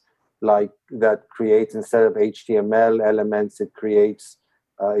JSX, like that creates, instead of HTML elements, it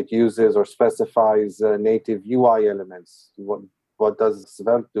uses or specifies native UI elements. What does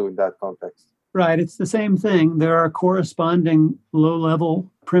Svelte do in that context? Right, it's the same thing. There are corresponding low-level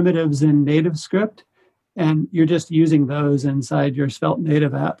primitives in NativeScript, and you're just using those inside your Svelte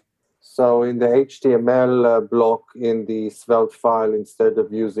native app. So in the HTML block in the Svelte file, instead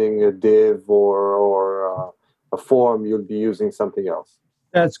of using a div or a form, you'll be using something else.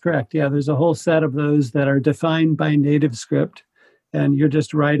 That's correct. Yeah, there's a whole set of those that are defined by NativeScript, and you're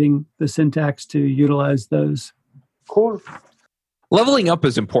just writing the syntax to utilize those. Cool. Leveling up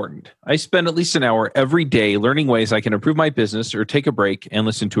is important. I spend at least an hour every day learning ways I can improve my business or take a break and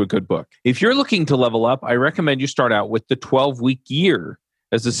listen to a good book. If you're looking to level up, I recommend you start out with the 12-week year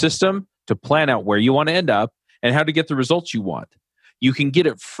as a system to plan out where you want to end up and how to get the results you want. You can get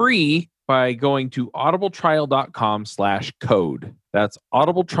it free by going to audibletrial.com/code. That's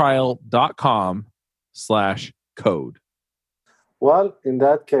audibletrial.com/code. code? Well, in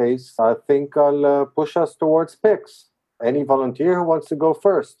that case, I think I'll push us towards picks. Any volunteer who wants to go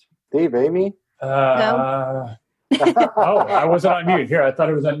first? Steve, Amy? Oh, I wasn't on mute. Here, I thought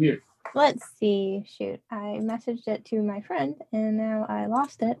it was on mute. Let's see. Shoot, I messaged it to my friend and now I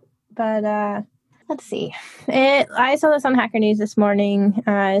lost it. But let's see. I saw this on Hacker News this morning.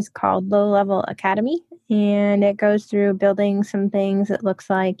 It's called Low Level Academy, and it goes through building some things it looks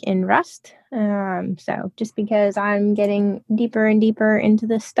like in Rust. So just because I'm getting deeper and deeper into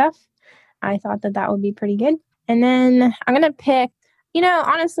this stuff, I thought that would be pretty good. And then I'm going to pick,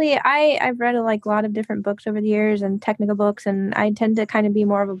 honestly, I've read a lot of different books over the years and technical books, and I tend to kind of be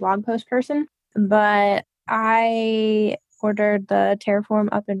more of a blog post person. But I ordered the Terraform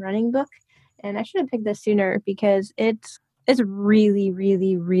Up and Running book, and I should have picked this sooner because it's really,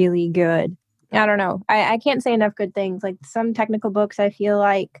 really, really good. I don't know. I can't say enough good things. Like some technical books, I feel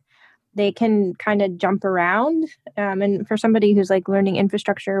like they can kind of jump around. And for somebody who's learning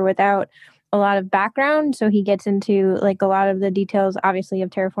infrastructure without a lot of background, so he gets into a lot of the details, obviously, of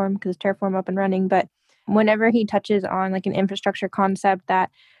Terraform because Terraform Up and Running. But whenever he touches on an infrastructure concept that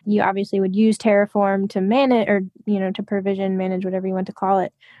you obviously would use Terraform to manage or, to provision, manage, whatever you want to call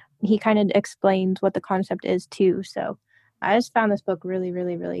it, he kind of explains what the concept is too. So I just found this book really,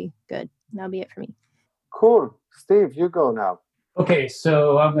 really, really good. That'll be it for me. Cool. Steve, you go now. Okay,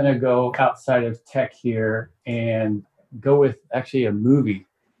 so I'm going to go outside of tech here and go with actually a movie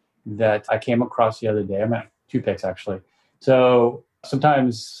that I came across the other day. I'm at 2 picks, actually. So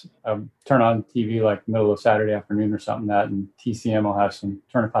sometimes I turn on TV middle of Saturday afternoon or something and TCM will have some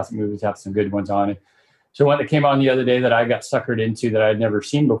Turner Classic Movies, have some good ones on it. So one that came on the other day that I got suckered into that I'd never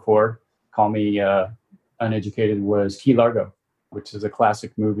seen before, call me uneducated, was Key Largo, which is a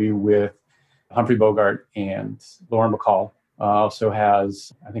classic movie with Humphrey Bogart and Lauren Bacall. Also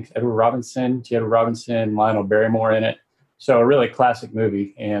has, I think, Edward Robinson, Lionel Barrymore in it. So a really classic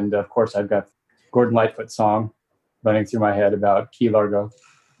movie. And of course, I've got Gordon Lightfoot's song running through my head about Key Largo,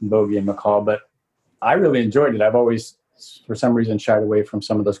 Bogey and McCall. But I really enjoyed it. I've always, for some reason, shied away from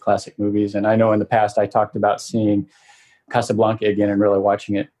some of those classic movies. And I know in the past I talked about seeing Casablanca again and really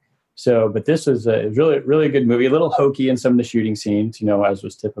watching it. So, but this was a really, really good movie. A little hokey in some of the shooting scenes, as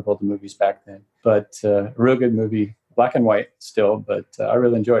was typical to movies back then. But a real good movie, black and white still, but I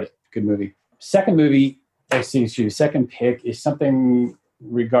really enjoyed it. Good movie. Second pick is something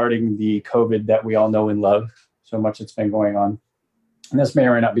regarding the COVID that we all know and love so much that's been going on. And this may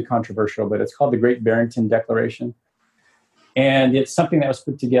or may not be controversial, but it's called the Great Barrington Declaration. And it's something that was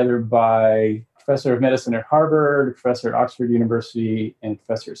put together by professor of medicine at Harvard, professor at Oxford University, and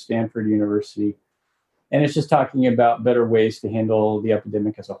professor at Stanford University. And it's just talking about better ways to handle the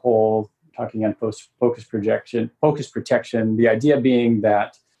epidemic as a whole, talking on focus protection, the idea being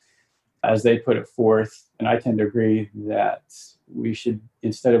that, as they put it forth, and I tend to agree, that we should,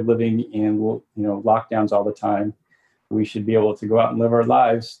 instead of living in lockdowns all the time, we should be able to go out and live our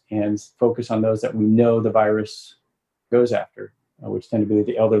lives and focus on those that we know the virus goes after, which tend to be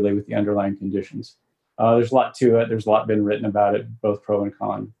the elderly with the underlying conditions. There's a lot to it. There's a lot been written about it, both pro and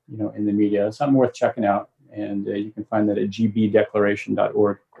con, in the media. It's something worth checking out. And you can find that at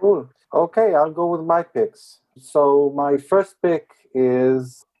gbdeclaration.org. Cool. Okay, I'll go with my picks. So my first pick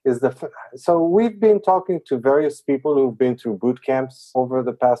is so we've been talking to various people who've been through boot camps over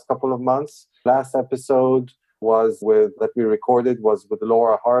the past couple of months. Last episode that we recorded was with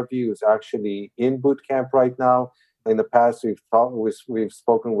Laura Harvey, who's actually in boot camp right now. In the past, we've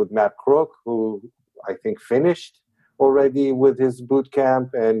spoken with Matt Crook, who I think finished already with his boot camp,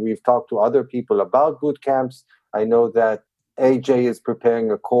 and we've talked to other people about boot camps. I know that AJ is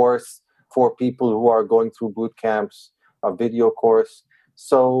preparing a course for people who are going through boot camps, a video course.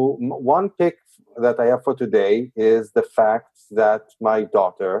 So one pick that I have for today is the fact that my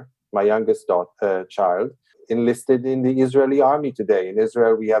daughter, my youngest child, enlisted in the Israeli army today. In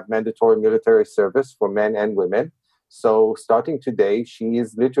Israel, we have mandatory military service for men and women. So starting today, she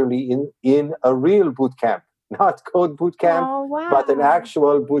is literally in a real boot camp, not code boot camp, but an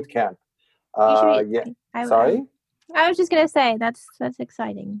actual boot camp. Sorry? I was just going to say, that's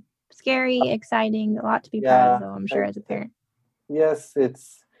exciting. Scary, exciting, a lot to be proud of, though, I'm sure, as a parent. Yes,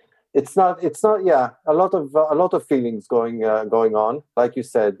 it's not. Yeah, a lot of feelings going on. Like you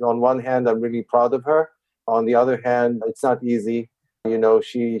said, on one hand, I'm really proud of her. On the other hand, it's not easy.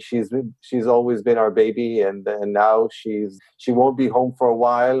 She's always been our baby, and now she won't be home for a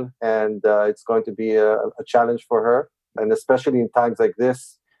while, and it's going to be a challenge for her, and especially in times like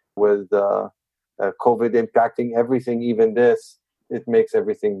this with COVID impacting everything, even this, it makes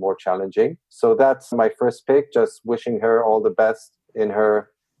everything more challenging. So that's my first pick. Just wishing her all the best in her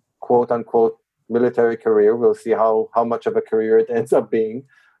quote unquote military career. We'll see how much of a career it ends up being.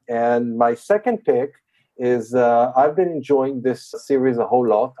 And my second pick is I've been enjoying this series a whole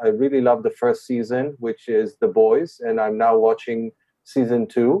lot. I really love the first season, which is The Boys, and I'm now watching season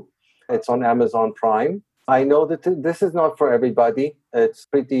 2. It's on Amazon Prime. I know that this is not for everybody. It's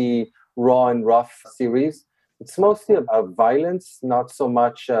pretty raw and rough series. It's mostly about violence, not so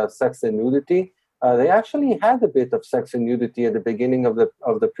much sex and nudity. They actually had a bit of sex and nudity at the beginning of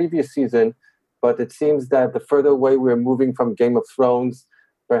the previous season, but it seems that the further away we're moving from Game of Thrones,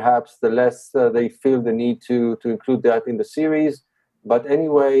 perhaps the less they feel the need to include that in the series. But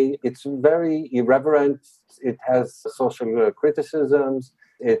anyway, it's very irreverent. It has social criticisms.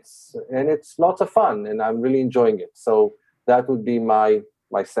 It's lots of fun, and I'm really enjoying it. So that would be my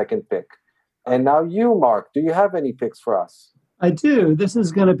second pick. And now you, Mark, do you have any picks for us? I do. This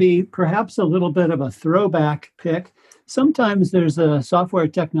is going to be perhaps a little bit of a throwback pick. Sometimes there's a software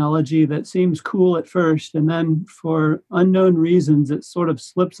technology that seems cool at first, and then for unknown reasons, it sort of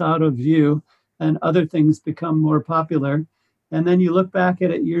slips out of view and other things become more popular. And then you look back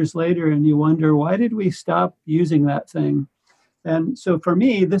at it years later and you wonder, why did we stop using that thing? And so for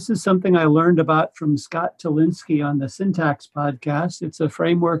me, this is something I learned about from Scott Tolinsky on the Syntax podcast. It's a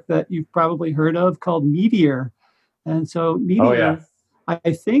framework that you've probably heard of called Meteor. And so Meteor,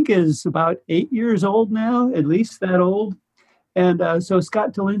 I think, is about 8 years old now, at least that old. And so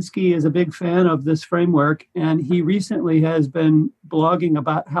Scott Tolinsky is a big fan of this framework, and he recently has been blogging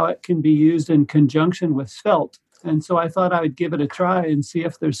about how it can be used in conjunction with Svelte. And so I thought I would give it a try and see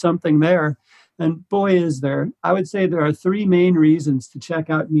if there's something there. And boy, is there. I would say there are 3 main reasons to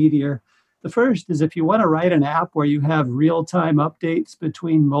check out Meteor. The first is if you want to write an app where you have real-time updates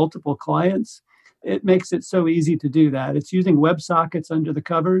between multiple clients, it makes it so easy to do that. It's using WebSockets under the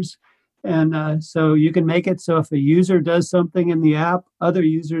covers. And so you can make it so if a user does something in the app, other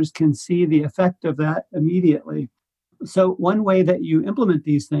users can see the effect of that immediately. So one way that you implement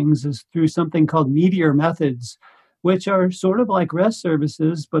these things is through something called Meteor methods, which are sort of like REST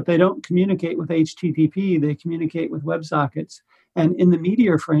services, but they don't communicate with HTTP. They communicate with WebSockets. And in the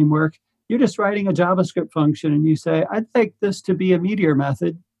Meteor framework, you're just writing a JavaScript function and you say, I'd like this to be a Meteor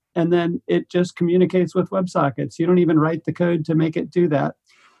method. And then it just communicates with WebSockets. You don't even write the code to make it do that.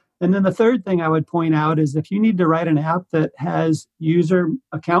 And then the third thing I would point out is if you need to write an app that has user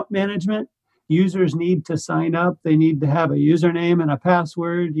account management, users need to sign up. They need to have a username and a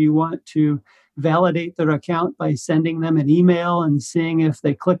password. You want to validate their account by sending them an email and seeing if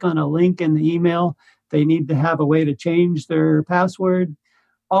they click on a link in the email, they need to have a way to change their password.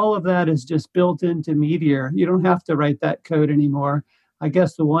 All of that is just built into Meteor. You don't have to write that code anymore. I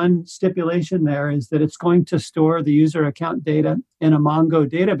guess the one stipulation there is that it's going to store the user account data in a Mongo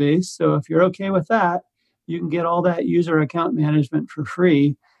database. So if you're okay with that, you can get all that user account management for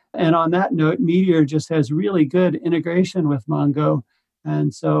free. And on that note, Meteor just has really good integration with Mongo.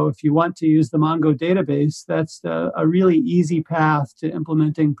 And so if you want to use the Mongo database, that's a really easy path to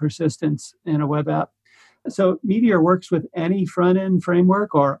implementing persistence in a web app. So Meteor works with any front-end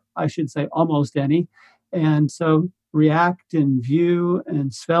framework, or I should say almost any. And so React and Vue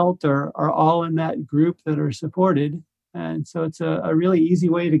and Svelte are all in that group that are supported. And so it's a really easy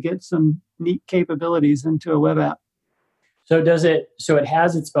way to get some neat capabilities into a web app. So it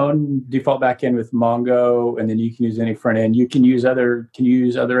has its own default backend with Mongo, and then you can use any front end. Can you use other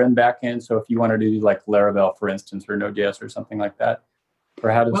end backends? So if you want to do like Laravel, for instance, or Node.js or something like that, or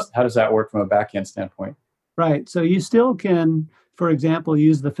how does that work from a backend standpoint? Right. So you still can, for example,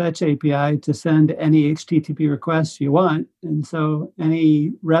 use the Fetch API to send any HTTP requests you want. And so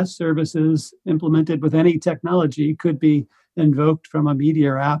any REST services implemented with any technology could be invoked from a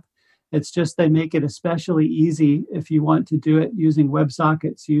Meteor app. It's just they make it especially easy if you want to do it using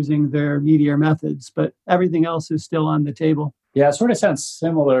WebSockets, using their Meteor methods. But everything else is still on the table. Yeah, it sort of sounds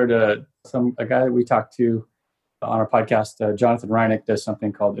similar to a guy that we talked to on our podcast. Jonathan Reinick does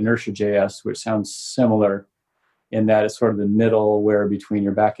something called Inertia.js, which sounds similar in that it's sort of the middleware between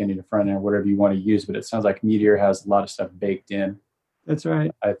your backend and your front end, whatever you want to use. But it sounds like Meteor has a lot of stuff baked in. That's right.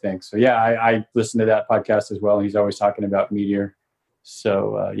 I think so. Yeah, I listened to that podcast as well. And he's always talking about Meteor.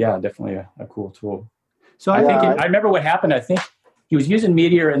 So definitely a cool tool. So I remember what happened. I think he was using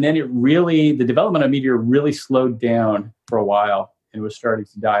Meteor, and then the development of Meteor really slowed down for a while and was starting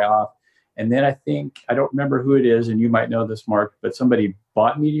to die off. And then I don't remember who it is, and you might know this, Mark, but somebody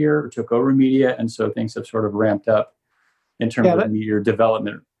bought Meteor or took over Meteor, and so things have sort of ramped up in terms of Meteor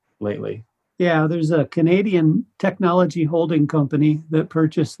development lately. Yeah, there's a Canadian technology holding company that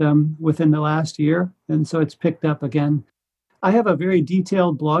purchased them within the last year, and so it's picked up again. I have a very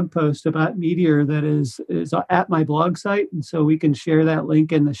detailed blog post about Meteor that is at my blog site, and so we can share that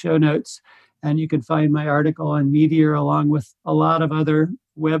link in the show notes. And you can find my article on Meteor along with a lot of other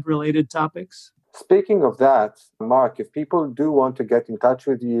web-related topics. Speaking of that, Mark, if people do want to get in touch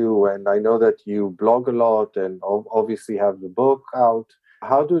with you, and I know that you blog a lot and obviously have the book out,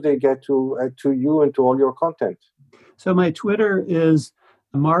 how do they get to you and to all your content? So my Twitter is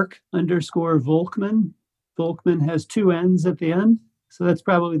Mark_Volkmann. Volkmann has 2 N's at the end. So that's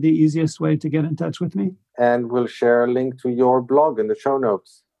probably the easiest way to get in touch with me. And we'll share a link to your blog in the show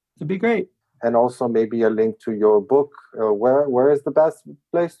notes. It'd be great. And also maybe a link to your book. Where is the best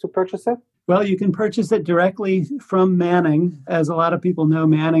place to purchase it? Well, you can purchase it directly from Manning. As a lot of people know,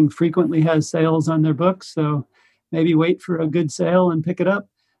 Manning frequently has sales on their books. So maybe wait for a good sale and pick it up.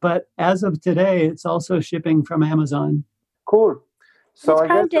 But as of today, it's also shipping from Amazon. Cool. So it's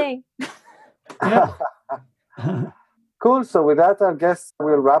Prime Day. Yeah. Cool. So with that, I guess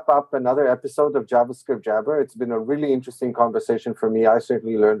we'll wrap up another episode of JavaScript Jabber. It's been a really interesting conversation for me. I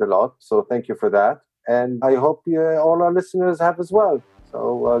certainly learned a lot. So thank you for that. And I hope all our listeners have as well.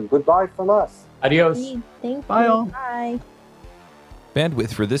 So goodbye from us. Adios. Thank you. Bye all. Bye.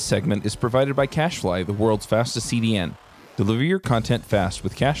 Bandwidth for this segment is provided by CacheFly, the world's fastest CDN. Deliver your content fast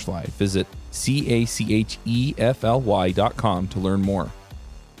with CacheFly. Visit CACHEFLY.com to learn more.